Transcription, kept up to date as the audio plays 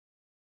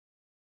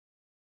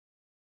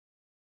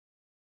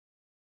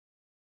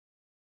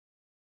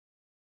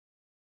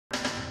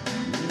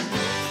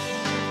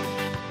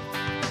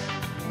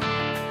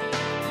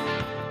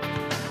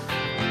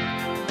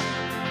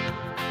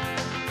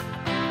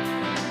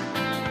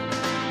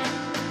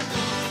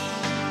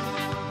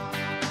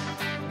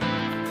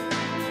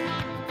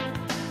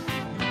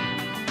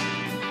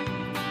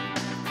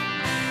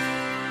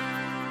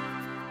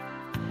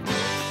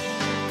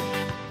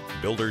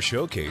Builder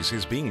Showcase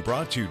is being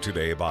brought to you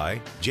today by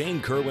Jane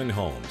Kerwin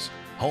Homes,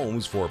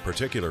 homes for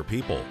particular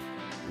people.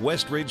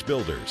 Westridge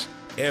Builders,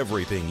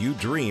 everything you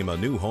dream a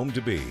new home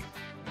to be.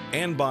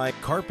 And by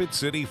Carpet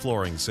City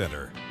Flooring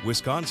Center,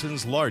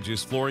 Wisconsin's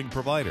largest flooring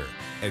provider.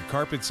 At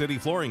Carpet City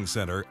Flooring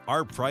Center,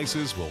 our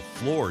prices will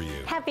floor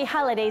you. Happy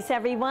holidays,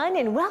 everyone,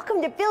 and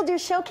welcome to Builder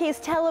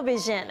Showcase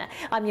Television.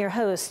 I'm your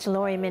host,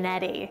 Lori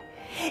Minetti.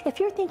 If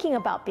you're thinking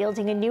about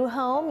building a new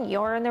home,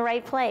 you're in the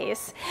right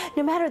place.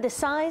 No matter the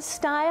size,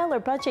 style, or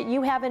budget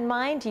you have in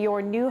mind,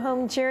 your new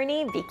home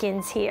journey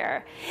begins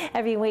here.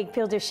 Every week,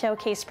 Builder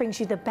Showcase brings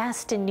you the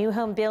best in new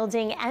home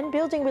building and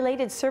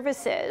building-related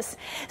services.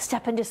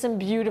 Step into some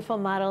beautiful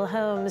model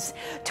homes,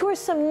 tour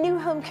some new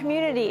home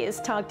communities,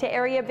 talk to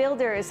area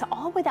builders,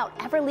 all without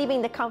ever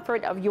leaving the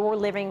comfort of your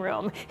living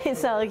room.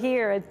 It's all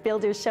here at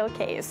Builder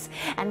Showcase.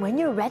 And when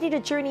you're ready to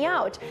journey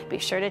out, be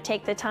sure to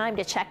take the time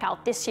to check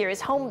out this year's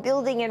home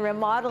building and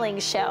remodeling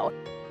show.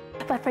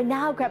 But for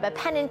now, grab a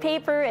pen and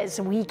paper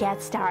as we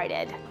get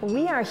started.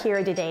 We are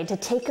here today to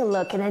take a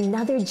look at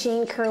another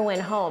Jane Kerwin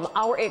home,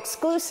 our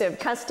exclusive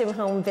custom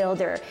home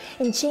builder.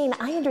 And Jane,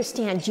 I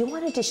understand you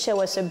wanted to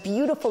show us a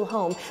beautiful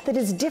home that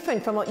is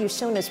different from what you've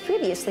shown us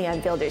previously on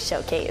Builder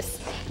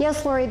Showcase.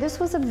 Yes, Lori, this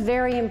was a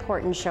very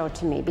important show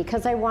to me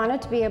because I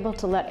wanted to be able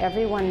to let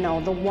everyone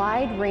know the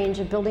wide range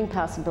of building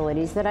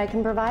possibilities that I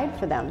can provide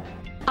for them.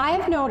 I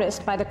have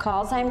noticed by the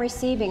calls I'm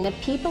receiving that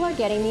people are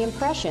getting the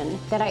impression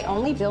that I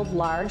only build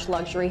large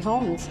luxury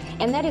homes,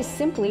 and that is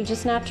simply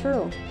just not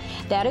true.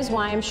 That is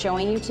why I'm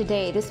showing you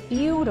today this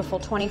beautiful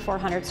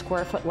 2,400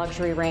 square foot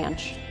luxury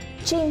ranch.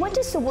 Jane, what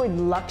does the word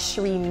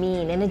luxury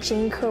mean in a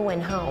Jane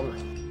Kerwin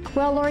home?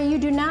 Well, Lori, you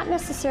do not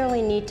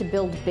necessarily need to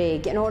build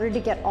big in order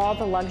to get all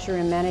the luxury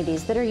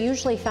amenities that are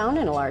usually found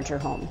in a larger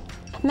home.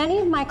 Many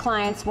of my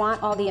clients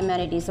want all the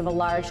amenities of a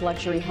large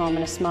luxury home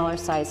in a smaller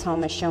size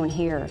home as shown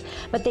here,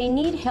 but they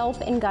need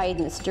help and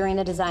guidance during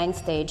the design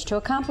stage to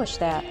accomplish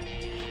that.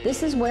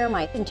 This is where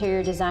my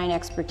interior design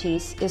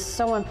expertise is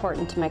so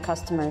important to my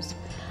customers.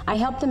 I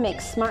help them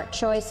make smart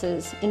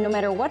choices in no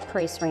matter what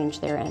price range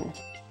they're in.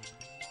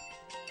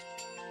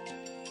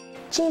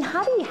 Jane,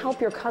 how do you help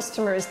your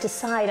customers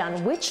decide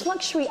on which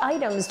luxury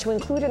items to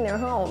include in their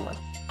home?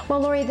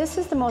 Well, Lori, this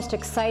is the most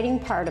exciting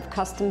part of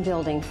custom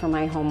building for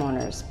my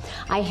homeowners.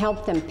 I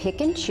help them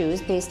pick and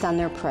choose based on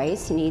their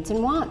price, needs,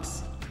 and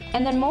wants.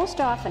 And then most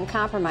often,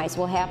 compromise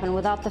will happen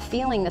without the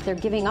feeling that they're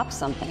giving up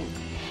something.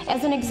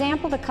 As an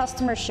example, the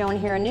customer shown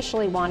here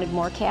initially wanted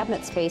more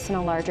cabinet space in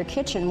a larger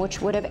kitchen,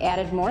 which would have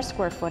added more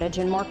square footage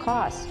and more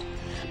cost.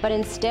 But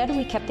instead,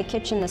 we kept the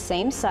kitchen the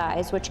same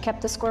size, which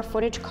kept the square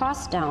footage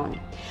cost down.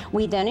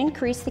 We then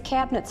increased the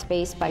cabinet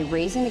space by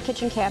raising the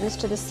kitchen cabinets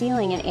to the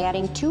ceiling and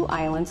adding 2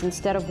 islands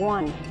instead of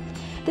 1.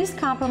 This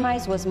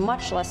compromise was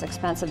much less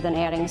expensive than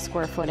adding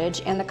square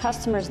footage, and the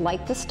customers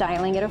liked the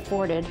styling it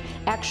afforded,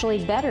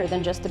 actually better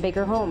than just a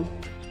bigger home.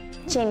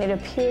 Jane, it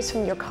appears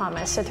from your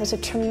comments that there's a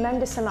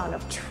tremendous amount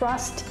of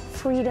trust,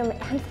 freedom,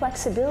 and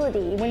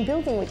flexibility when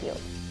building with you.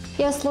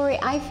 Yes, Lori,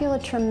 I feel a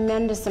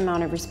tremendous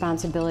amount of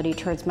responsibility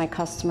towards my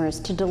customers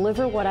to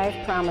deliver what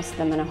I've promised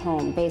them in a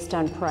home based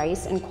on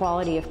price and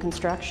quality of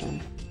construction.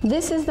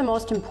 This is the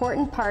most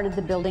important part of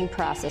the building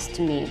process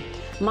to me.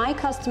 My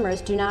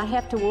customers do not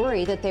have to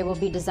worry that they will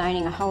be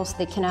designing a house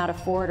they cannot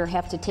afford or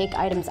have to take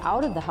items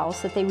out of the house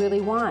that they really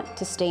want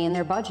to stay in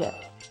their budget.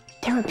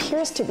 There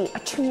appears to be a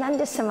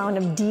tremendous amount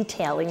of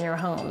detail in your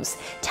homes.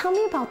 Tell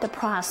me about the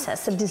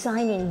process of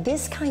designing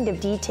this kind of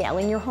detail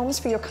in your homes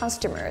for your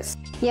customers.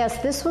 Yes,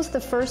 this was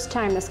the first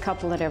time this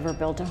couple had ever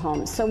built a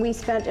home, so we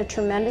spent a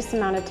tremendous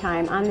amount of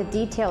time on the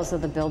details of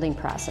the building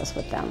process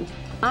with them.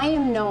 I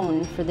am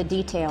known for the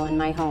detail in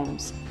my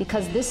homes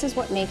because this is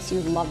what makes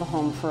you love a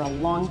home for a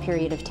long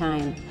period of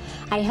time.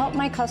 I help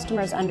my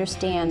customers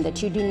understand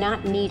that you do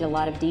not need a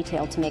lot of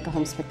detail to make a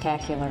home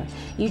spectacular.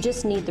 You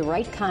just need the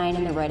right kind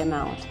and the right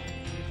amount.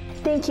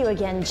 Thank you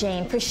again,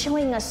 Jane, for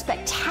showing us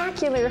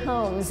spectacular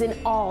homes in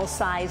all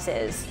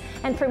sizes.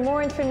 And for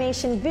more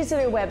information, visit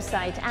our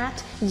website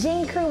at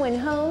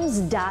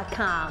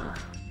janekerwinhomes.com.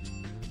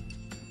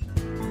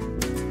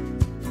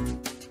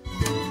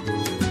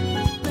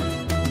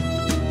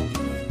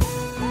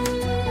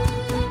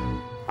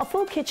 A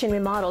full kitchen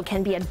remodel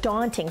can be a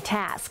daunting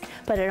task,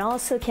 but it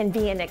also can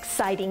be an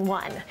exciting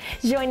one.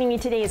 Joining me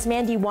today is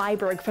Mandy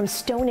Weiberg from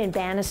Stone &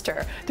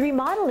 Bannister, the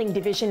remodeling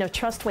division of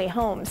Trustway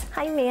Homes.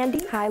 Hi,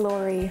 Mandy. Hi,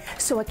 Lori.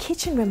 So a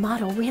kitchen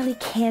remodel really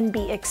can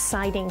be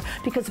exciting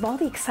because of all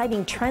the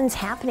exciting trends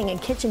happening in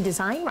kitchen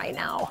design right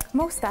now.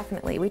 Most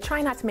definitely. We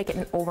try not to make it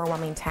an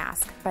overwhelming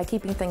task by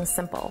keeping things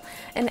simple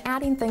and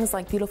adding things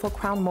like beautiful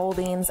crown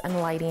moldings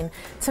and lighting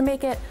to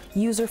make it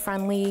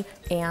user-friendly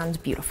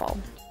and beautiful.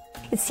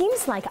 It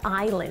seems like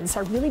islands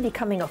are really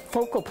becoming a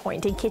focal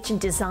point in kitchen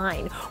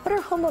design. What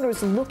are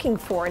homeowners looking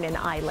for in an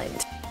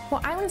island? Well,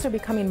 islands are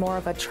becoming more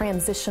of a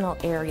transitional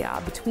area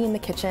between the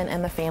kitchen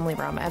and the family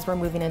room as we're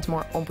moving into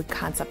more open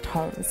concept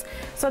homes.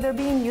 So they're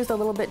being used a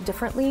little bit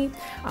differently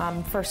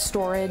for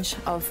storage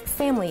of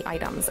family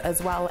items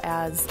as well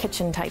as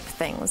kitchen type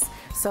things.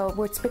 So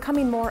it's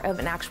becoming more of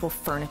an actual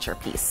furniture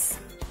piece.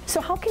 So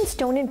how can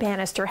Stone &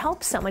 Bannister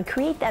help someone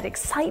create that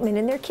excitement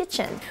in their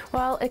kitchen?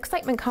 Well,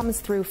 excitement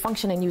comes through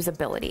function and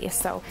usability.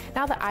 So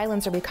now that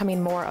islands are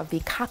becoming more of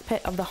the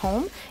cockpit of the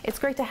home, it's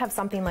great to have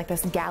something like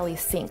this galley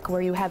sink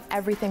where you have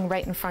everything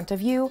right in front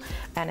of you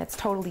and it's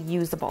totally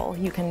usable.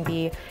 You can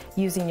be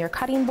using your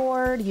cutting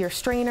board, your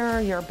strainer,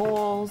 your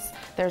bowls.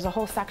 There's a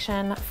whole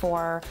section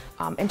for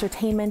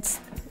entertainment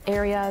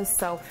areas,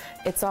 so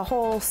it's a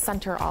whole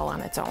center all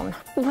on its own.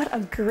 What a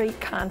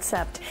great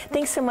concept.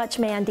 Thanks so much,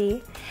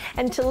 Mandy.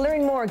 And to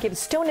learn more, give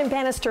Stone &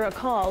 Bannister a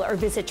call or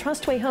visit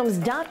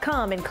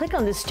trustwayhomes.com and click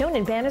on the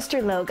Stone &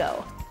 Bannister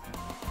logo.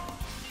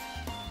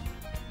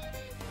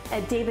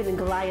 At David &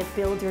 Goliath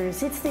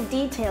Builders, it's the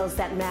details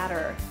that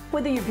matter.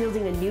 Whether you're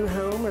building a new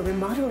home or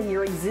remodeling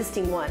your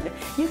existing one,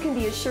 you can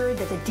be assured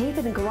that the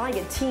David &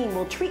 Goliath team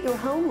will treat your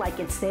home like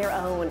it's their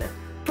own.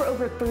 For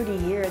over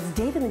 30 years,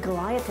 David &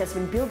 Goliath has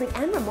been building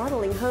and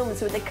remodeling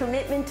homes with a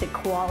commitment to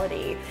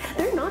quality.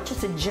 They're not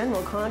just a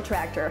general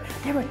contractor,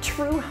 they're a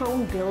true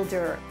home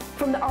builder.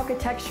 From the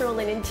architectural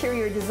and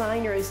interior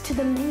designers to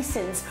the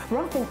masons,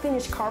 rough and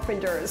finish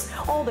carpenters,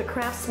 all the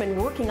craftsmen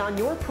working on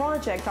your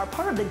project are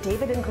part of the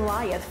David &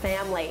 Goliath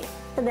family.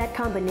 And that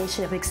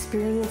combination of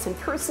experience and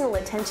personal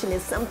attention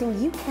is something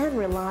you can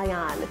rely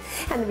on.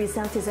 And the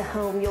result is a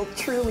home you'll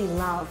truly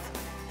love.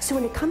 So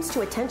when it comes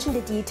to attention to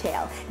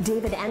detail,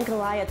 David &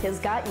 Goliath has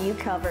got you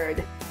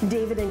covered.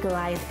 David &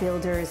 Goliath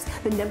Builders,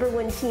 the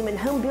 #1 team in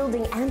home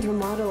building and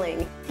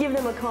remodeling. Give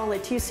them a call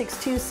at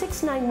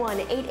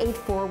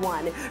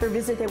 262-691-8841 or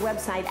visit their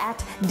website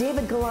at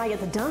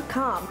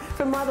davidgoliath.com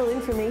for model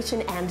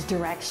information and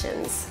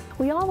directions.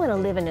 We all want to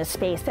live in a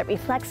space that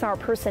reflects our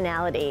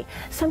personality.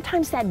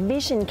 Sometimes that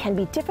vision can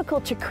be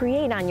difficult to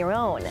create on your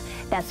own.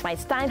 That's why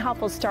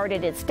Steinhoffel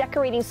started its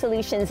Decorating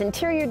Solutions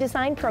interior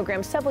design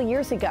program several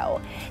years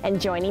ago.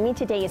 And joining me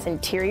today is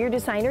interior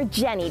designer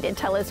Jenny to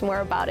tell us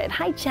more about it.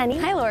 Hi, Jenny.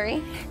 Hi,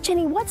 Lori.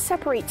 Jenny, what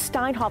separates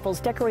Steinhoffel's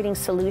Decorating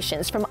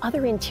Solutions from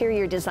other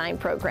interior design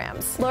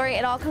programs? Lori,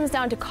 it all comes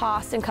down to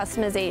cost and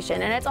customization,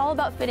 and it's all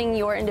about fitting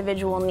your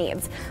individual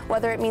needs.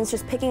 Whether it means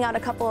just picking out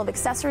a couple of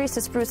accessories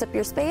to spruce up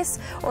your space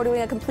or doing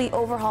a complete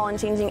overhaul and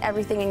changing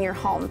everything in your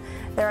home.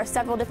 There are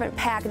several different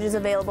packages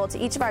available to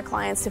each of our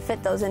clients to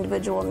fit those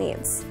individual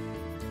needs.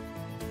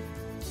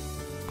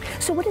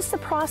 So what is the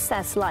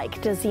process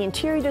like? Does the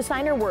interior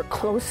designer work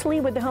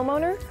closely with the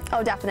homeowner?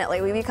 Oh, definitely.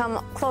 We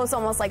become close,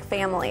 almost like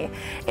family.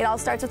 It all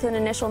starts with an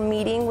initial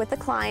meeting with the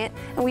client,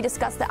 and we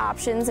discuss the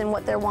options and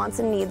what their wants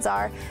and needs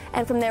are.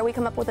 And from there, we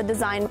come up with a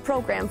design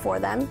program for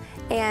them.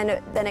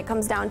 And then it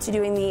comes down to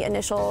doing the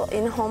initial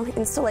in-home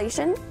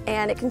installation,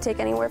 and it can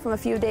take anywhere from a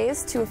few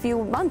days to a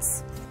few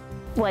months.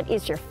 What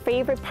is your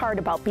favorite part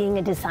about being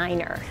a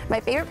designer? My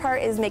favorite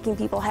part is making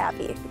people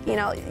happy. You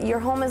know, your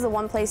home is the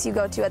one place you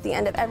go to at the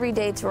end of every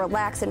day to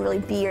relax and really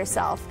be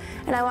yourself.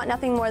 And I want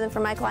nothing more than for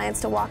my clients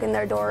to walk in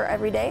their door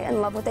every day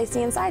and love what they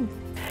see inside.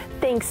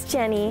 Thanks,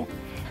 Jenny.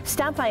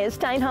 Stop by a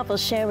Steinhoffel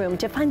showroom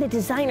to find the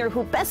designer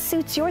who best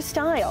suits your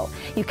style.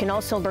 You can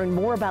also learn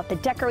more about the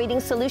Decorating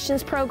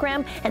Solutions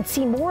program and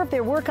see more of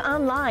their work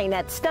online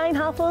at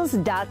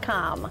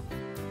steinhoffels.com.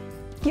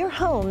 Your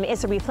home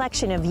is a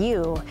reflection of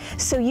you,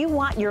 so you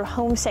want your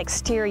home's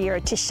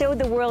exterior to show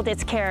the world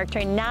its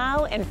character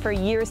now and for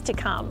years to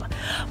come.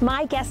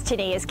 My guest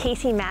today is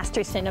Casey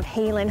Masterson of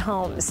Halen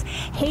Homes.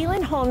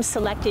 Halen Homes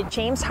selected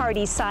James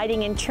Hardie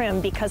siding and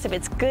trim because of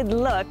its good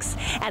looks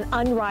and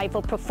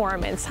unrivaled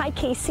performance. Hi,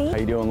 Casey. How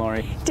you doing,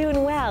 Lori?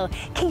 Doing well.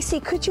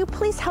 Casey, could you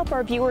please help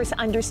our viewers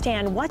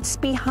understand what's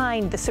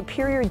behind the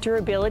superior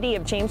durability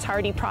of James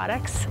Hardie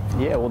products?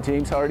 Yeah, well,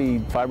 James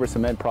Hardie fiber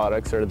cement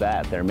products are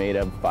that. They're made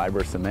of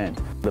fiber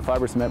cement. The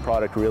fiber cement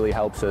product really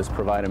helps us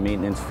provide a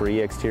maintenance-free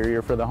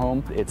exterior for the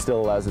home. It still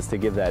allows us to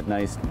give that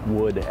nice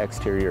wood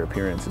exterior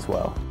appearance as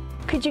well.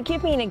 Could you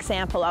give me an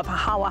example of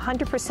how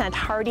 100%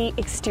 Hardie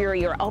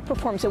exterior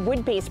outperforms a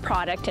wood-based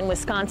product in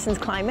Wisconsin's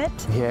climate?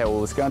 Yeah,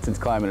 well, Wisconsin's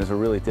climate is a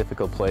really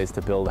difficult place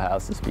to build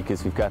houses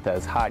because we've got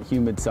those hot,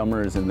 humid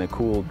summers and the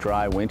cool,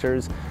 dry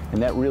winters,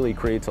 and that really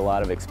creates a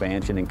lot of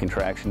expansion and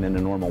contraction in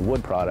a normal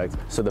wood product.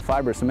 So the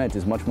fiber cement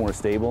is much more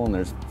stable and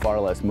there's far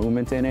less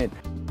movement in it.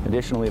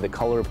 Additionally, the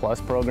Color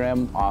Plus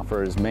program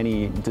offers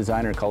many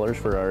designer colors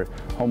for our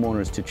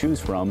homeowners to choose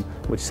from,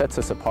 which sets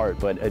us apart,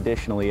 but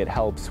additionally it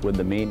helps with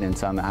the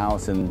maintenance on the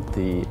house and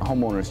the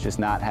homeowners just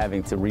not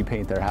having to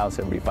repaint their house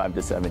every 5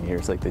 to 7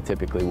 years like they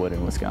typically would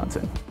in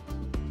Wisconsin.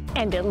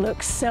 And it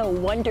looks so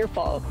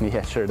wonderful. Yeah,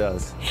 it sure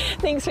does.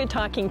 Thanks for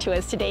talking to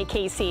us today,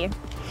 Casey.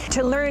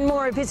 To learn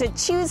more, visit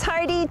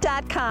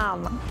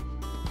choosehardie.com.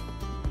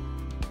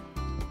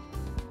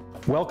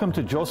 Welcome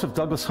to Joseph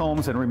Douglas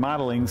Homes and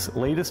Remodeling's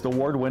latest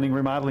award-winning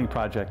remodeling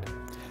project.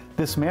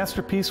 This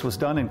masterpiece was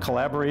done in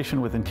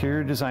collaboration with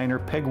interior designer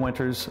Peg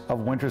Winters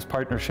of Winters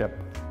Partnership.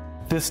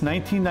 This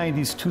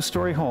 1990s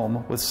two-story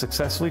home was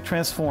successfully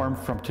transformed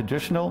from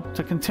traditional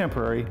to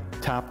contemporary,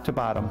 top to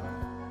bottom.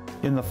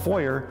 In the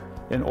foyer,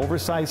 an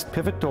oversized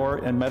pivot door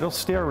and metal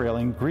stair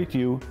railing greet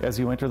you as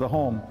you enter the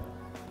home.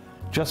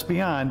 Just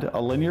beyond,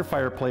 a linear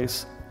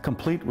fireplace,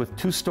 complete with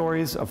 2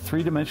 stories of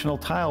 3-dimensional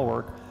tile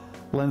work,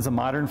 lends a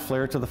modern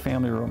flair to the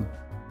family room.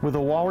 With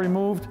the wall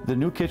removed, the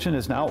new kitchen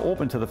is now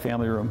open to the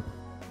family room.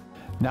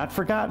 Not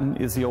forgotten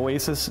is the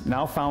Oasis,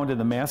 now found in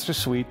the master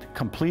suite,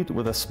 complete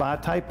with a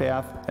spa-type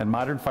bath and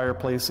modern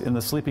fireplace in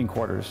the sleeping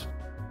quarters.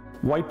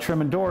 White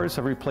trim and doors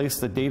have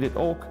replaced the dated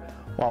oak,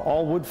 while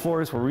all wood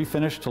floors were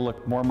refinished to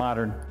look more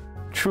modern.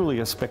 Truly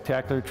a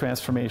spectacular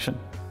transformation.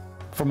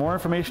 For more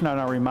information on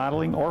our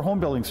remodeling or home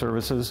building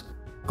services,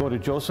 go to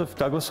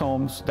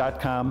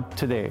josephdouglashomes.com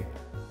today.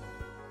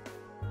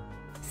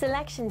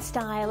 Selection,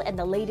 style, and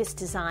the latest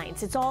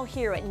designs. It's all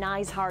here at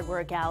Nye's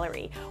Hardware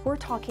Gallery. We're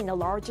talking the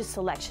largest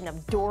selection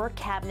of door,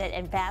 cabinet,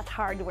 and bath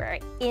hardware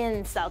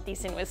in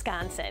southeastern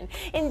Wisconsin.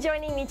 And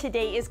joining me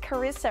today is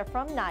Carissa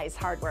from Nye's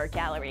Hardware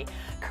Gallery.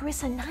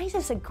 Carissa, Nye's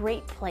is a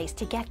great place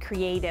to get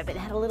creative and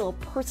add a little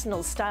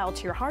personal style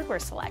to your hardware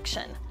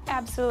selection.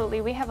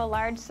 Absolutely. We have a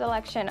large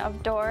selection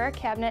of door,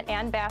 cabinet,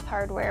 and bath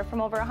hardware from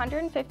over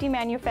 150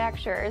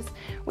 manufacturers.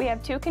 We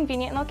have 2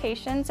 convenient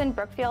locations in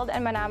Brookfield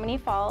and Menominee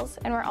Falls,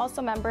 and we're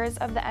also members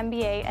of the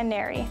MBA and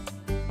NARI.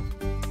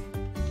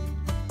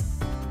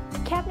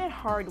 Cabinet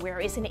hardware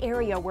is an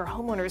area where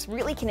homeowners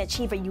really can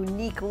achieve a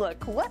unique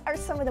look. What are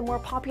some of the more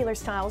popular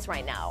styles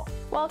right now?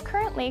 Well,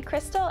 currently,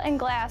 crystal and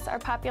glass are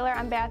popular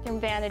on bathroom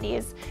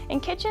vanities. In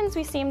kitchens,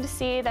 we seem to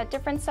see that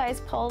different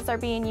size pulls are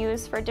being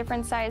used for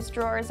different size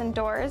drawers and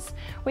doors.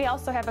 We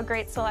also have a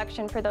great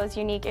selection for those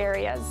unique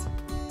areas.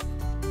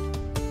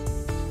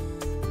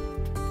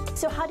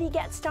 So how do you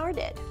get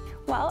started?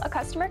 Well, a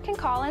customer can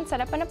call and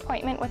set up an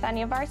appointment with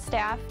any of our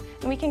staff,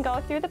 and we can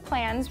go through the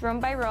plans room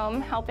by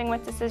room, helping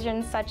with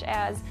decisions such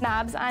as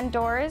knobs on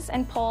doors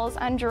and pulls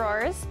on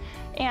drawers,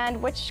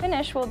 and which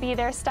finish will be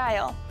their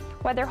style.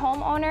 Whether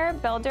homeowner,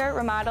 builder,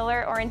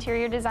 remodeler, or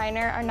interior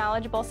designer, our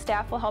knowledgeable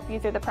staff will help you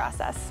through the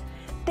process.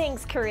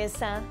 Thanks,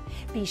 Carissa.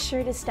 Be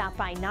sure to stop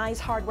by Nye's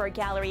Hardware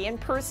Gallery in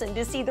person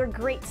to see their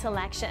great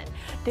selection.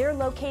 They're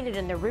located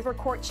in the River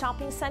Court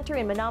Shopping Center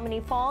in Menominee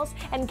Falls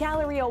and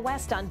Galleria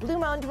West on Blue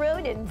Mound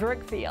Road in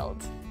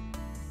Brookfield.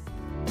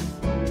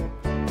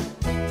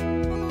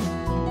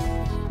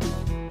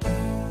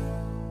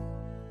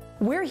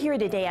 We're here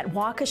today at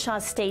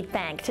Waukesha State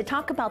Bank to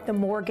talk about the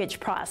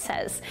mortgage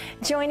process.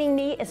 Joining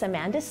me is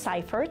Amanda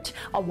Seifert,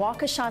 a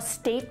Waukesha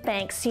State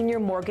Bank senior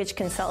mortgage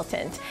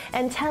consultant,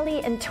 and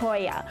Telly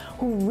Ntoya,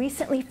 who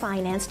recently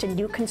financed a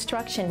new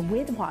construction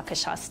with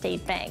Waukesha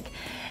State Bank.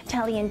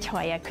 Telly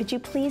Ntoya, could you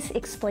please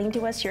explain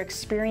to us your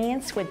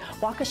experience with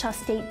Waukesha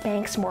State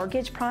Bank's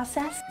mortgage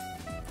process?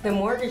 The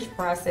mortgage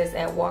process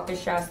at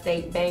Waukesha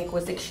State Bank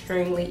was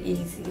extremely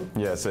easy.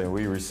 Yes, and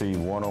we received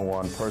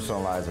one-on-one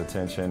personalized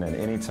attention, and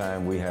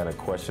anytime we had a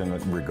question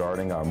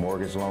regarding our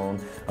mortgage loan,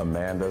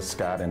 Amanda,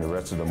 Scott, and the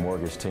rest of the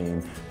mortgage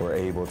team were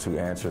able to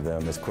answer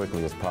them as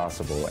quickly as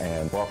possible.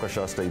 And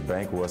Waukesha State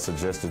Bank was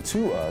suggested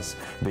to us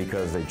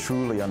because they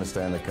truly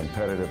understand the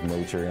competitive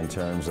nature in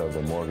terms of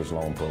the mortgage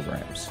loan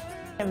programs.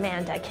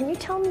 Amanda, can you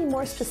tell me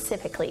more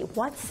specifically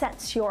what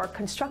sets your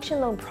construction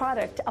loan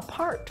product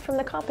apart from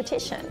the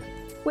competition?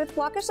 With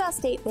Waukesha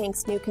State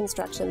Bank's new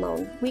construction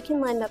loan, we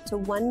can lend up to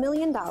 $1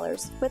 million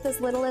with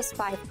as little as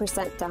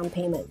 5% down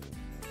payment.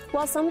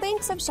 While some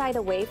banks have shied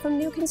away from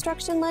new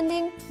construction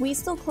lending, we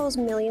still close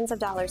millions of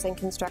dollars in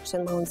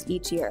construction loans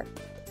each year.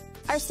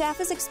 Our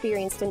staff is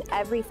experienced in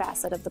every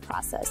facet of the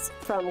process,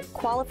 from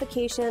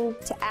qualification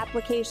to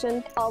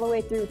application, all the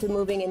way through to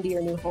moving into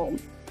your new home.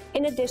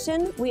 In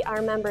addition, we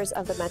are members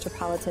of the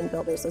Metropolitan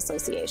Builders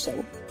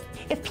Association.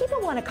 If people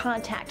want to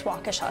contact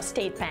Waukesha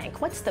State Bank,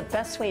 what's the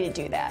best way to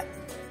do that?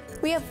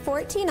 We have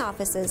 14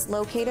 offices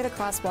located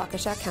across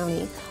Waukesha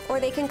County, or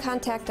they can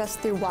contact us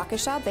through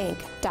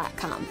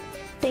waukeshabank.com.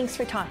 Thanks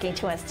for talking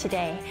to us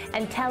today.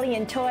 And Telly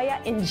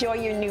Ntoya, enjoy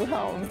your new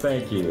home.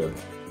 Thank you.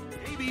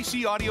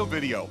 ABC Audio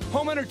Video,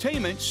 home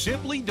entertainment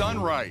simply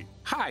done right.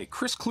 Hi,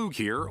 Chris Klug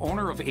here,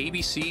 owner of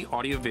ABC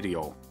Audio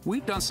Video.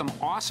 We've done some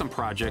awesome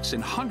projects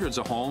in hundreds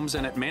of homes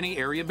and at many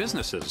area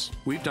businesses.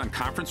 We've done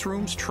conference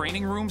rooms,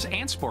 training rooms,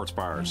 and sports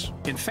bars.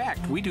 In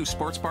fact, we do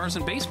sports bars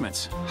and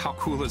basements. How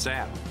cool is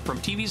that? From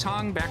TVs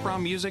hung,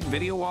 background music,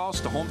 video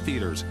walls, to home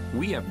theaters,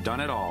 we have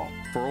done it all.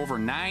 For over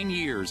 9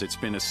 years, it's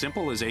been as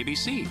simple as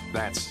ABC.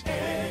 That's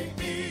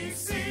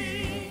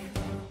ABC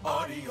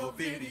Audio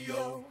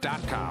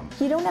Video.com.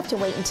 You don't have to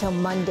wait until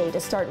Monday to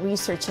start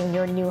researching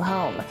your new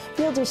home.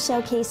 Builders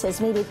Showcase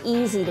has made it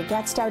easy to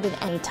get started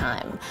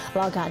anytime.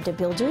 Log on to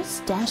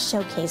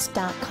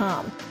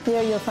builders-showcase.com.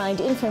 There you'll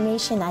find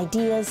information,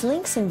 ideas,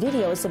 links, and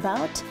videos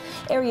about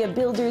area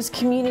builders,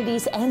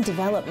 communities, and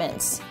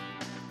developments,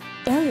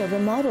 area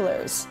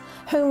remodelers,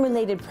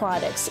 home-related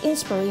products,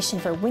 inspiration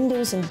for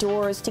windows and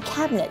doors to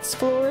cabinets,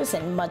 floors,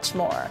 and much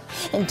more.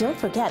 And don't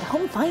forget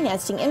home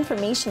financing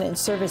information and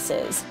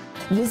services.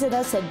 Visit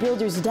us at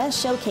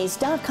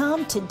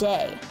builders-showcase.com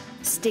today.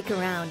 Stick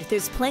around,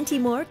 there's plenty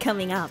more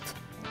coming up.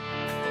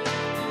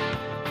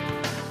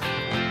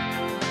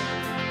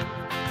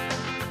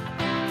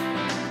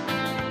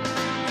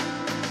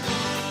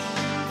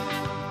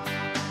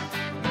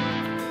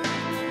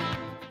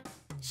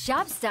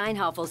 Shop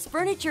Steinhaffel's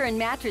Furniture and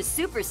Mattress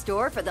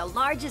Superstore for the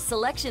largest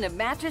selection of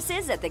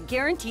mattresses at the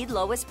guaranteed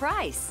lowest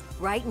price.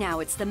 Right now,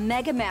 it's the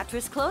Mega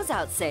Mattress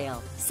Closeout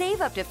Sale. Save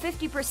up to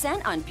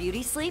 50% on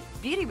Beauty Sleep,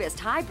 Beauty Rest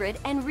Hybrid,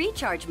 and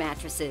Recharge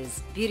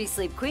mattresses. Beauty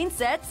Sleep Queen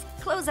Sets,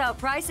 closeout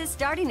prices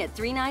starting at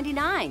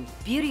 $3.99.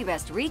 Beauty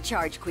Rest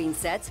Recharge Queen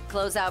Sets,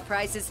 closeout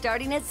prices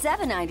starting at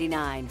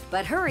 $7.99.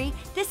 But hurry,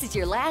 this is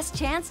your last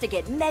chance to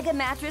get Mega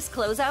Mattress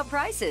closeout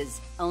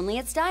prices. Only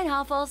at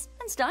Steinhaffel's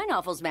and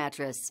Steinhaffel's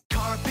Mattress.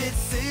 Carpet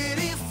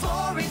City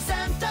Flooring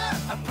Center,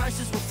 our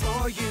prices will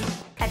floor you.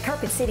 At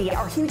Carpet City,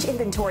 our huge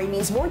inventory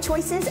means more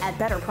choices at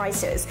better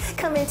prices.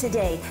 Come in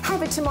today,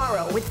 have it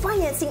tomorrow, with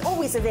financing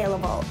always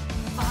available.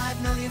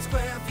 5 million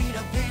square feet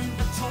of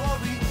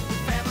inventory,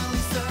 with family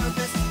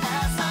service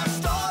as our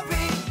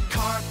story.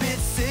 Carpet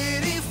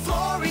City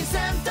Flooring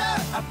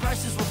Center, our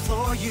prices will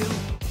floor you.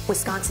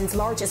 Wisconsin's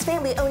largest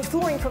family-owned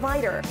flooring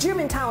provider.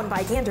 Germantown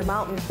by Gander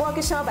Mountain,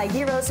 Waukesha by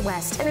Heroes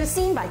West, and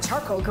Racine by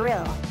Charcoal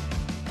Grill.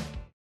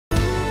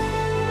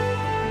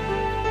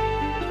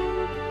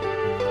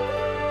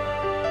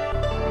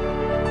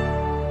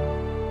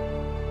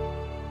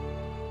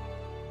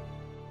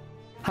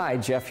 Hi,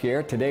 Jeff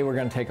here. Today we're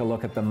going to take a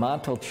look at the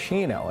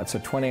Montalcino. It's a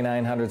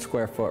 2,900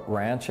 square foot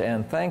ranch,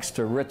 and thanks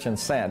to Rich and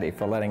Sandy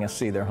for letting us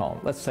see their home.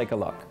 Let's take a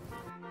look.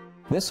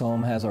 This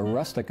home has a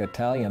rustic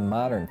Italian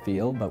modern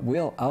feel, but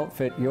we'll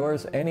outfit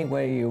yours any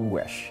way you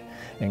wish,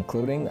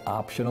 including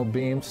optional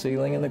beam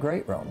ceiling in the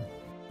great room.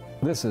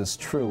 This is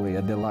truly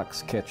a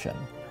deluxe kitchen,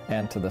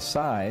 and to the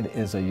side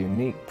is a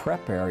unique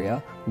prep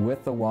area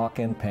with the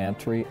walk-in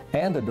pantry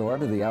and a door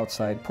to the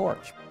outside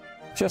porch.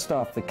 Just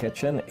off the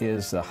kitchen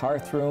is the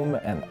hearth room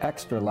and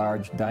extra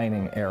large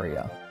dining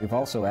area. We've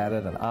also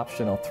added an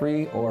optional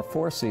 3 or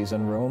 4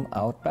 season room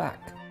out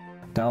back.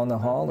 Down the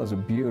hall is a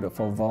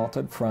beautiful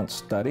vaulted front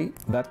study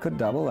that could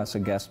double as a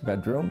guest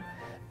bedroom,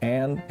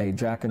 and a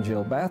Jack and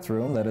Jill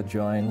bathroom that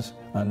adjoins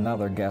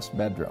another guest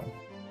bedroom.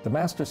 The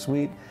master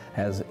suite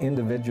has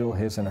individual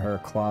his and her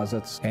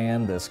closets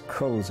and this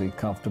cozy,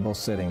 comfortable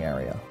sitting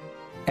area.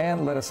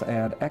 And let us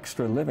add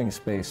extra living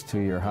space to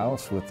your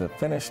house with the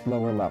finished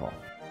lower level.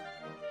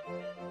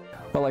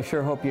 Well, I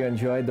sure hope you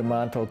enjoyed the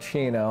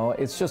Montalcino.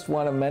 It's just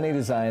one of many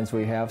designs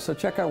we have, so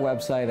check our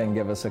website and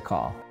give us a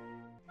call.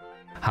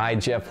 Hi,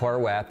 Jeff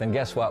Horwath, and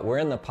guess what? We're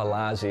in the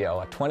Palazzo,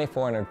 a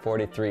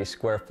 2,443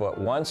 square foot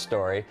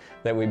one-story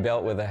that we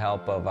built with the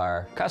help of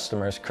our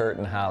customers, Kurt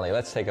and Holly.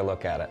 Let's take a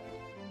look at it.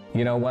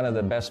 You know, one of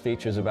the best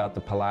features about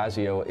the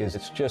Palazzo is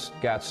it's just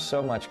got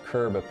so much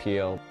curb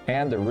appeal,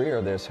 and the rear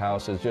of this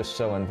house is just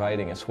so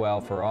inviting as well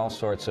for all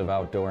sorts of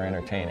outdoor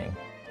entertaining.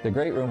 The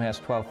great room has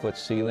 12-foot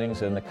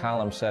ceilings, and the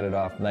columns set it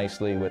off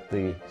nicely with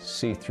the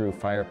see-through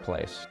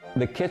fireplace.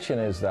 The kitchen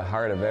is the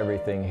heart of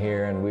everything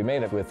here, and we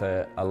made it with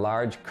a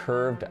large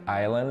curved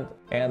island,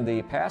 and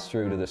the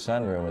pass-through to the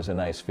sunroom is a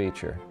nice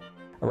feature.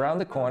 Around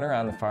the corner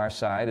on the far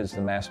side is the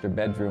master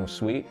bedroom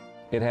suite.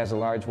 It has a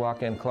large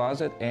walk-in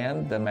closet,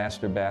 and the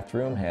master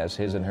bathroom has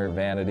his and her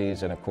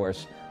vanities, and of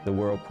course the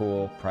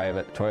whirlpool,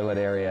 private toilet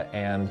area,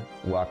 and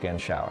walk-in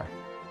shower.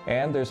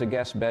 And there's a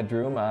guest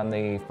bedroom on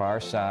the far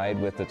side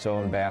with its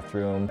own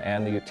bathroom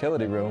and the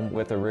utility room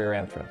with a rear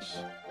entrance.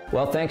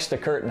 Well, thanks to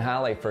Kurt and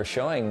Holly for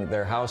showing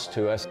their house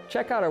to us.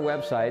 Check out our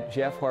website,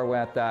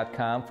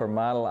 jeffhorwath.com, for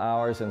model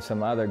hours and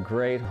some other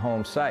great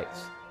home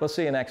sites. We'll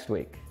see you next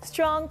week.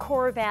 Strong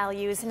core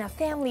values and a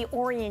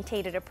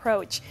family-orientated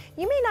approach.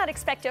 You may not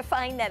expect to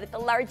find that at the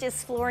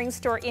largest flooring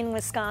store in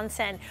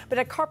Wisconsin, but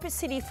at Carpet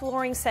City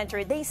Flooring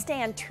Center, they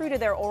stand true to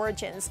their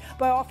origins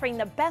by offering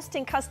the best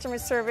in customer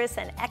service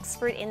and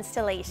expert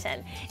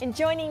installation. And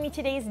joining me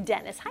today is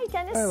Dennis. Hi,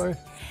 Dennis. Hi, Lori.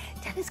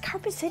 Dennis,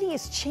 Carpet City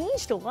has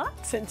changed a lot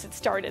since it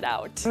started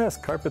out. Yes,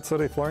 Carpet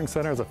City Flooring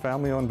Center is a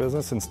family-owned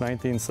business since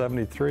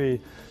 1973.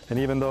 And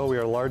even though we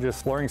are the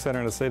largest flooring center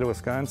in the state of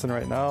Wisconsin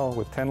right now,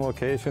 with 10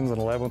 locations and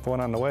 11th one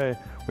on the way,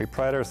 we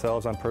pride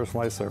ourselves on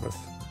personalized service.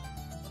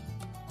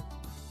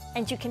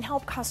 And you can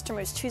help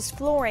customers choose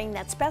flooring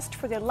that's best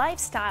for their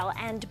lifestyle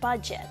and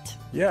budget.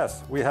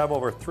 Yes, we have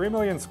over 3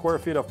 million square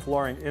feet of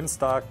flooring in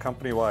stock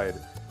company-wide.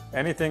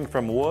 Anything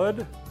from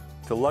wood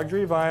to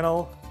luxury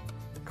vinyl,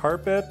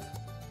 carpet,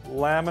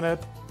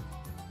 laminate,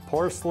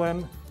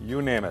 porcelain,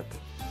 you name it.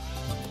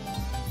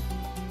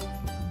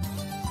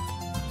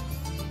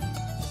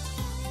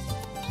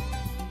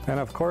 And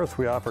of course,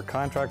 we offer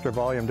contractor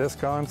volume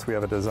discounts. We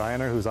have a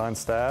designer who's on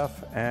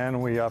staff, and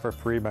we offer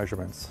free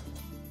measurements.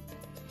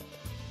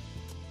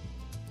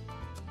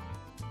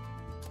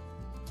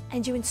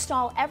 And you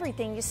install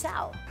everything you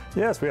sell.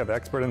 Yes, we have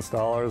expert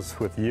installers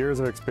with years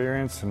of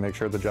experience and make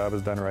sure the job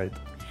is done right.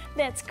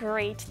 That's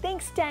great.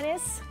 Thanks,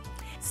 Dennis.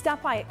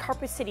 Stop by at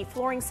Carpet City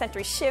Flooring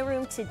Center's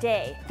showroom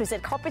today.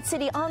 Visit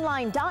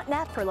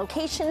carpetcityonline.net for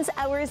locations,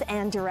 hours,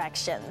 and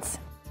directions.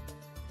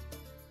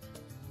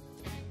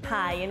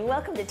 Hi, and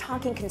welcome to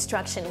Talking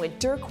Construction with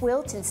Dirk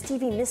Wilt and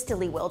Stevie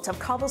Mistily Wilt of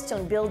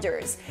Cobblestone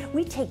Builders.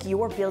 We take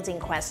your building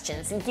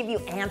questions and give you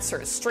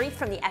answers straight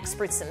from the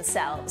experts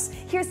themselves.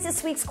 Here's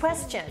this week's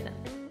question.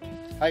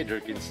 Hi,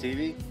 Dirk and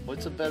Stevie.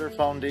 What's a better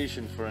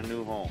foundation for a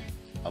new home?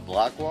 A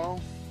block wall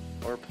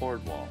or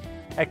poured wall.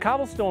 At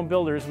Cobblestone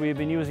Builders, we have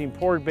been using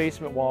poured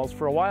basement walls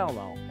for a while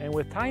now, and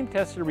with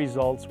time-tested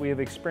results, we have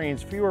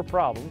experienced fewer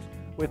problems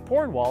with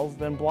poured walls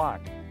than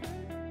block.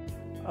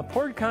 A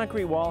poured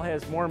concrete wall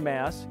has more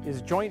mass,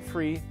 is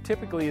joint-free,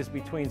 typically is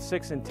between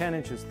 6 and 10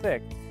 inches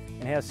thick,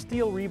 and has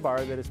steel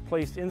rebar that is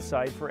placed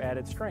inside for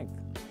added strength.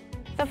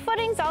 The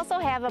footings also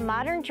have a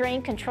modern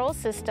drain control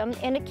system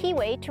and a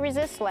keyway to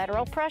resist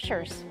lateral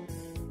pressures.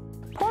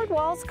 Poured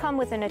walls come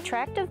with an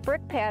attractive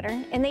brick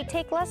pattern, and they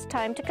take less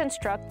time to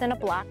construct than a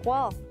block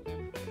wall.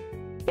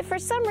 If for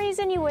some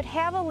reason you would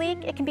have a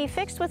leak, it can be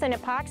fixed with an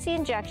epoxy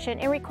injection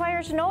and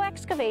requires no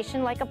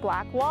excavation like a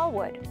block wall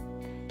would.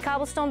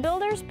 Cobblestone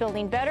Builders,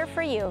 building better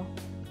for you.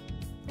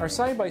 Our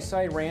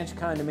side-by-side ranch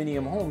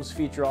condominium homes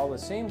feature all the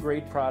same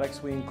great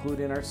products we include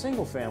in our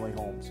single-family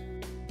homes.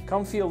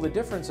 Come feel the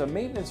difference a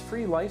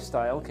maintenance-free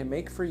lifestyle can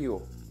make for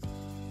you.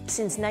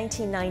 Since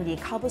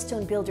 1990,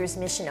 Cobblestone Builders'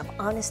 mission of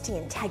honesty,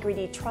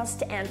 integrity,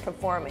 trust, and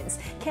performance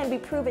can be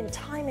proven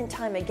time and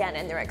time again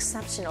in their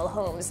exceptional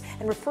homes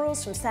and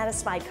referrals from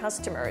satisfied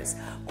customers.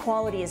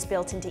 Quality is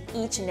built into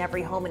each and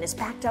every home and is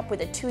backed up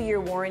with a 2-year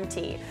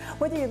warranty.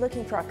 Whether you're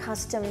looking for a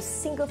custom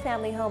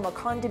single-family home, a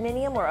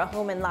condominium, or a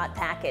home and lot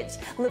package,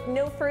 look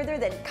no further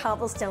than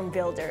Cobblestone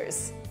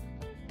Builders.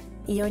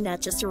 You're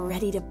not just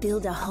ready to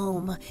build a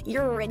home,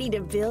 you're ready to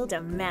build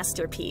a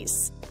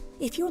masterpiece.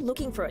 If you're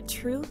looking for a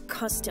true,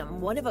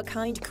 custom,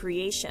 one-of-a-kind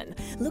creation,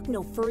 look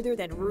no further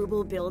than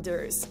Rubel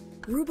Builders.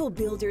 Rubel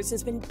Builders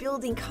has been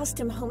building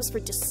custom homes for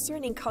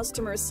discerning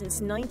customers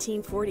since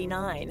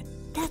 1949.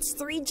 That's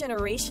 3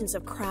 generations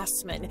of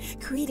craftsmen,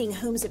 creating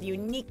homes of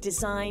unique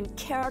design,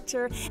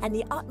 character, and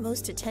the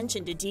utmost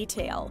attention to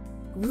detail.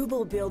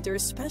 Rubel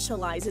Builders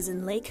specializes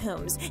in lake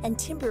homes and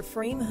timber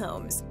frame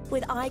homes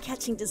with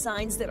eye-catching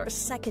designs that are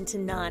second to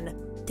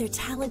none. Their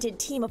talented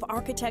team of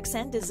architects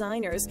and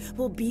designers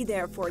will be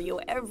there for you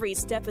every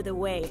step of the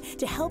way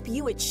to help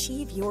you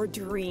achieve your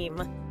dream.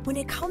 When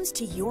it comes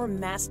to your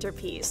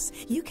masterpiece,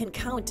 you can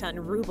count on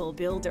Rubel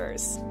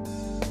Builders.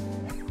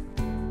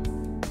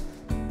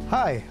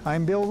 Hi,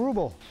 I'm Bill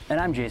Rubel. And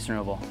I'm Jason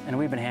Rubel, and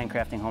we've been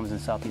handcrafting homes in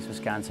southeast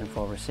Wisconsin for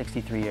over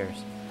 63 years.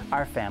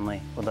 Our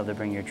family would love to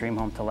bring your dream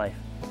home to life.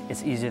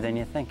 It's easier than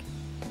you think.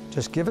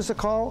 Just give us a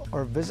call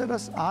or visit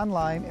us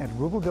online at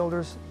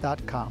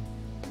rubelbuilders.com.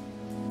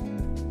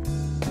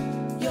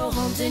 Your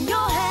home's in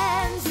your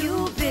hands,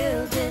 you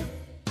build it.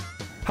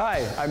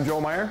 Hi, I'm Joe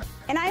Meyer.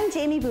 And I'm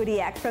Jamie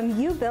Budiak from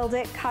You Build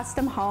It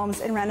Custom Homes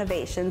and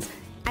Renovations.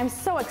 I'm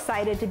so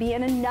excited to be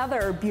in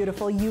another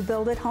beautiful You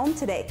Build It home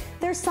today.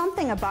 There's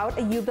something about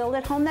a You Build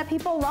It home that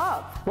people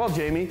love. Well,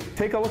 Jamie,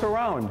 take a look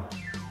around.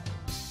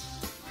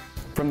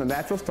 From the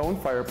natural stone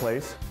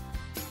fireplace,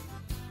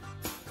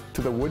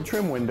 to the wood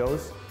trim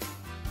windows,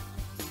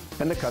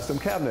 and the custom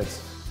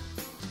cabinets.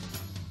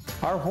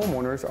 Our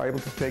homeowners are able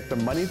to take the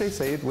money they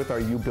saved with our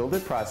You Build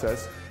It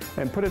process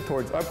and put it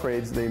towards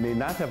upgrades they may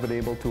not have been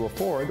able to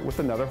afford with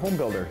another home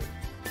builder.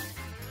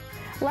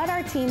 Let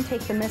our team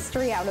take the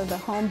mystery out of the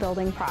home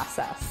building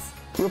process.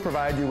 We'll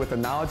provide you with the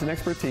knowledge and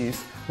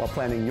expertise while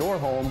planning your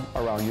home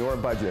around your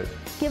budget.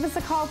 Give us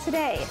a call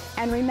today,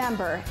 and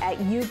remember,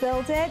 at You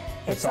Build It,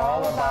 it's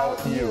all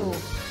about you.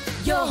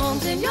 Your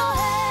home's in your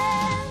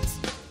hands,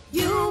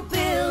 you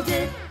build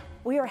it.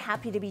 We are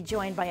happy to be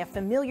joined by a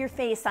familiar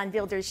face on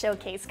Builders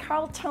Showcase,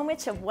 Carl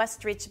Tomich of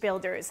Westridge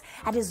Builders,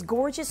 at his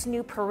gorgeous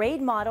new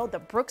parade model, the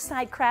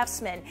Brookside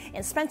Craftsman,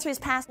 in Spencer's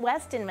Pass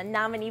West in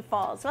Menominee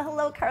Falls. Well,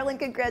 hello, Carl, and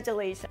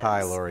congratulations.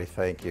 Hi, Lori.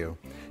 Thank you.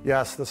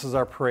 Yes, this is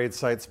our parade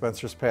site,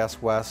 Spencer's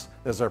Pass West.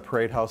 This is our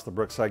parade house, the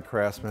Brookside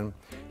Craftsman.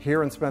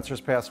 Here in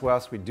Spencer's Pass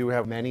West, we do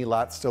have many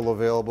lots still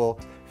available,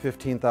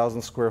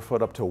 15,000 square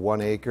foot up to 1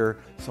 acre,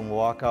 some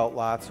walkout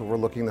lots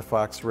overlooking the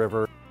Fox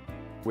River.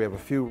 We have a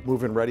few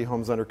move-in ready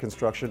homes under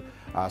construction,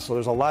 so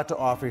there's a lot to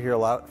offer here, a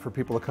lot for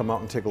people to come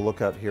out and take a look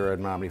at here at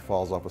Menominee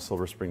Falls off of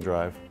Silver Spring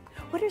Drive.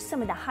 What are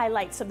some of the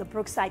highlights of the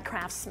Brookside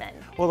Craftsman?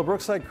 Well, the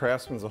Brookside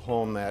Craftsman is a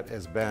home that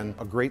has been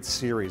a great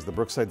series, the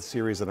Brookside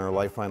series in our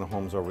lifeline of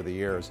homes over the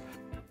years.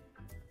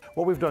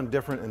 What we've done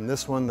different in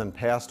this one than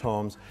past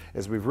homes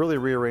is we've really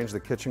rearranged the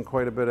kitchen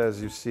quite a bit, as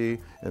you see.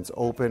 It's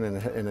open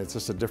and it's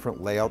just a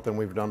different layout than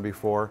we've done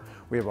before.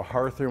 We have a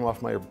hearth room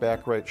off my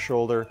back right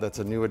shoulder that's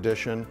a new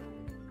addition.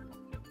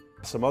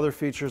 Some other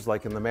features,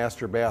 like in the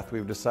master bath,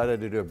 we've decided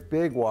to do a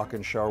big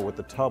walk-in shower with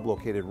the tub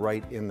located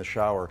right in the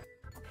shower.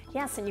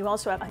 Yes, and you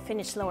also have a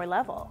finished lower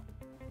level.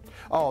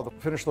 Oh, the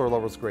finished lower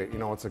level is great. You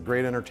know, it's a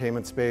great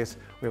entertainment space.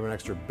 We have an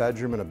extra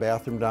bedroom and a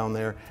bathroom down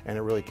there, and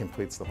it really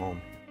completes the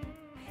home.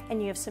 And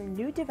you have some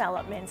new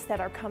developments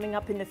that are coming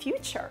up in the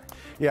future.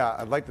 Yeah,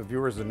 I'd like the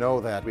viewers to know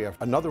that we have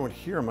another one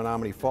here in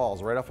Menominee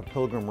Falls, right off of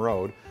Pilgrim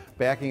Road,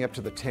 backing up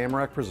to the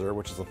Tamarack Preserve,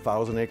 which is a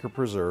 1,000-acre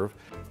preserve,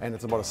 and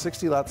it's about a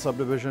 60-lot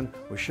subdivision.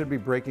 We should be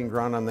breaking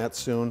ground on that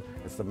soon.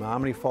 It's the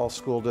Menominee Falls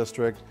School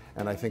District,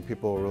 and I think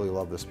people will really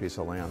love this piece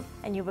of land.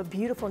 And you have a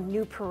beautiful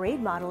new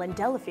parade model in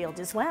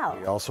Delafield as well.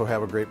 We also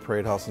have a great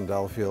parade house in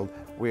Delafield.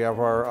 We have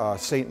our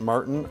St.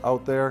 Martin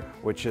out there,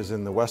 which is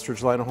in the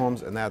Westridge line of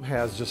homes, and that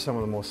has just some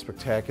of the most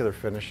spectacular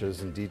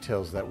finishes and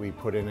details that we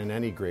put in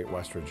any great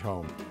Westridge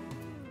home.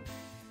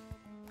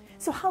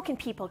 So how can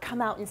people come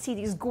out and see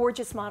these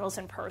gorgeous models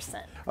in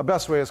person? The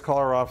best way is call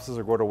our offices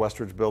or go to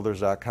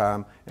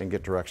westridgebuilders.com and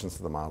get directions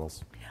to the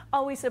models.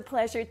 Always a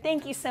pleasure.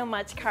 Thank you so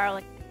much,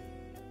 Carl.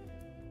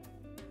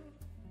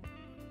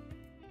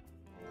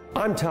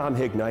 I'm Tom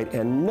Hignite,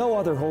 and no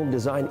other home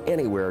design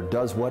anywhere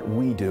does what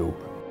we do.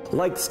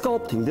 Like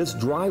sculpting this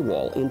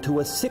drywall into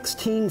a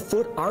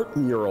 16-foot art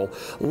mural,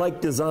 like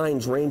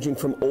designs ranging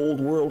from old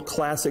world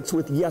classics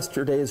with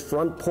yesterday's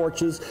front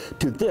porches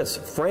to this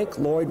Frank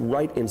Lloyd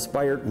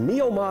Wright-inspired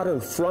neo-modern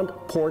front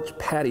porch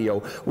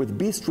patio with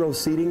bistro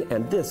seating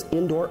and this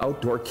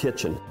indoor-outdoor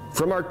kitchen.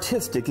 From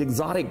artistic,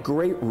 exotic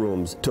great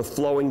rooms to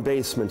flowing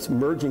basements,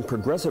 merging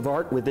progressive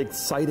art with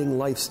exciting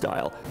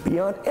lifestyle.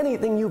 Beyond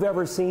anything you've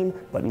ever seen,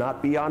 but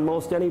not beyond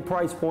most any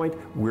price point,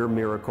 we're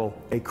Miracle,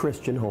 a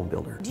Christian home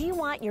builder. Do you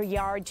want your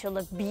yard to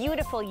look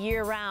beautiful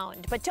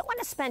year-round, but don't want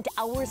to spend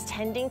hours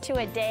tending to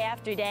it day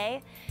after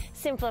day?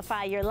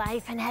 Simplify your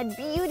life and add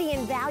beauty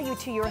and value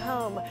to your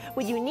home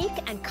with unique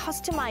and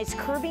customized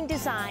curbing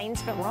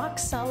designs from Rock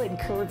Solid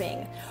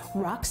Curbing.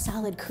 Rock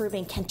Solid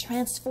Curbing can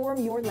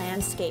transform your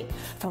landscape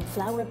from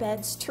flower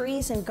beds,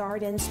 trees, and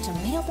gardens to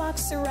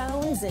mailbox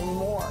surrounds and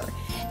more.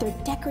 Their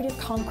decorative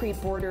concrete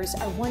borders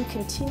are one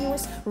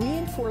continuous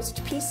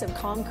reinforced piece of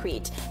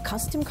concrete,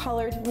 custom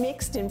colored,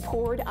 mixed, and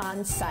poured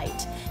on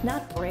site,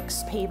 not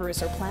bricks,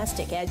 pavers, or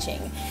plastic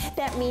edging.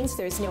 That means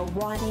there's no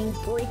rotting,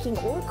 breaking,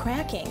 or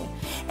cracking.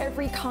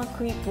 Every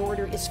concrete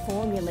border is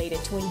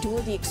formulated to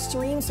endure the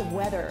extremes of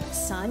weather,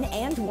 sun,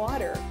 and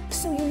water.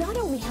 So you not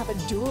only have a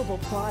durable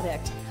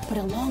product, but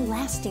a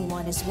long-lasting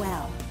one as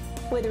well.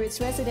 Whether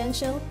it's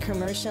residential,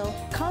 commercial,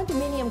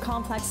 condominium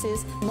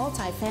complexes,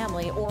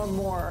 multifamily, or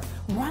more,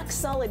 Rock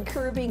Solid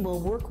Curbing will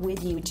work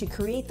with you to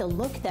create the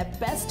look that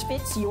best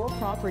fits your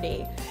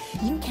property.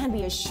 You can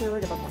be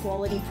assured of a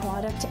quality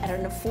product at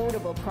an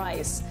affordable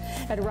price.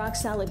 At Rock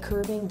Solid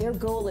Curbing, their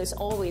goal is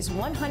always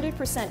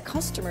 100%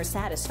 customer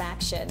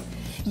satisfaction.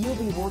 You'll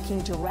be working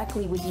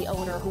directly with the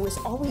owner, who is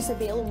always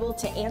available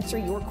to answer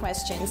your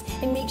questions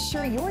and make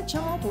sure your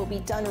job will be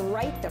done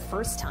right the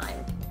first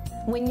time.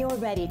 When you're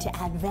ready to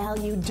add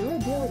value,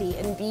 durability,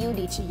 and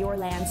beauty to your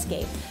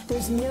landscape,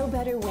 there's no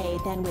better way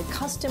than with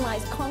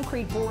customized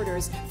concrete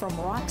borders from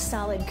Rock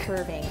Solid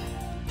Curbing.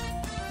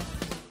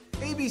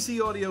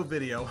 ABC Audio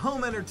Video,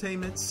 home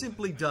entertainment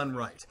simply done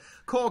right.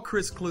 Call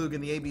Chris Klug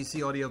and the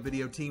ABC Audio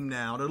Video team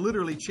now to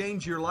literally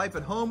change your life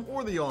at home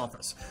or the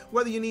office.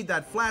 Whether you need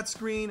that flat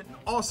screen, an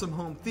awesome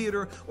home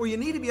theater, or you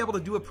need to be able to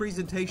do a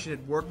presentation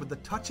at work with the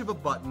touch of a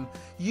button,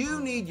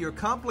 you need your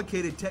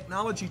complicated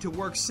technology to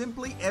work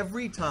simply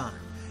every time.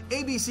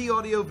 ABC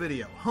Audio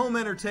Video, home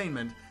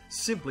entertainment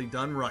simply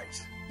done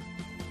right.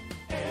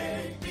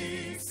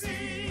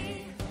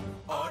 ABC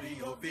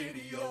Audio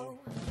Video.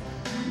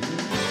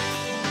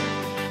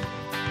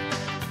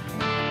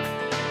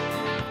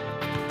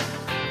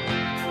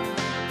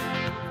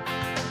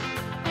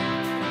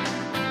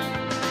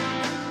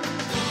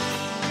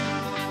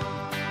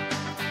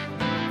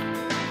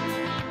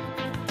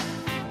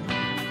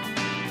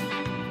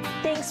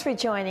 Thanks for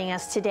joining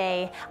us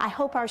today. I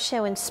hope our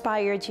show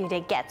inspired you to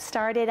get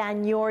started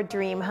on your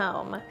dream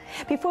home.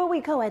 Before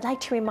we go, I'd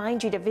like to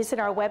remind you to visit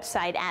our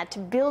website at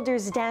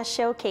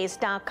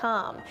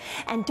builders-showcase.com.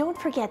 And don't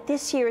forget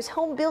this year's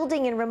home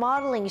building and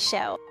remodeling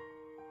show.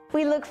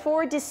 We look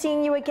forward to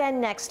seeing you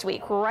again next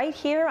week, right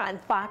here on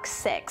Fox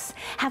 6.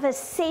 Have a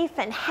safe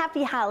and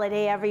happy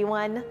holiday,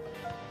 everyone.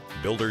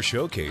 Builder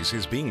Showcase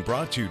is being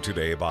brought to you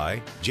today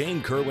by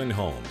Jane Kerwin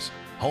Homes,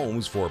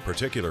 homes for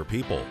particular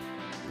people.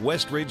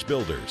 Westridge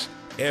Builders,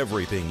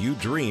 everything you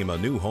dream a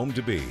new home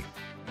to be.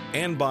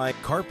 And by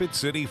Carpet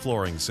City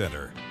Flooring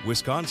Center,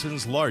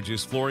 Wisconsin's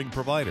largest flooring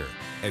provider.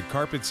 At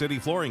Carpet City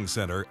Flooring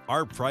Center,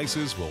 our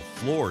prices will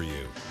floor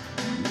you.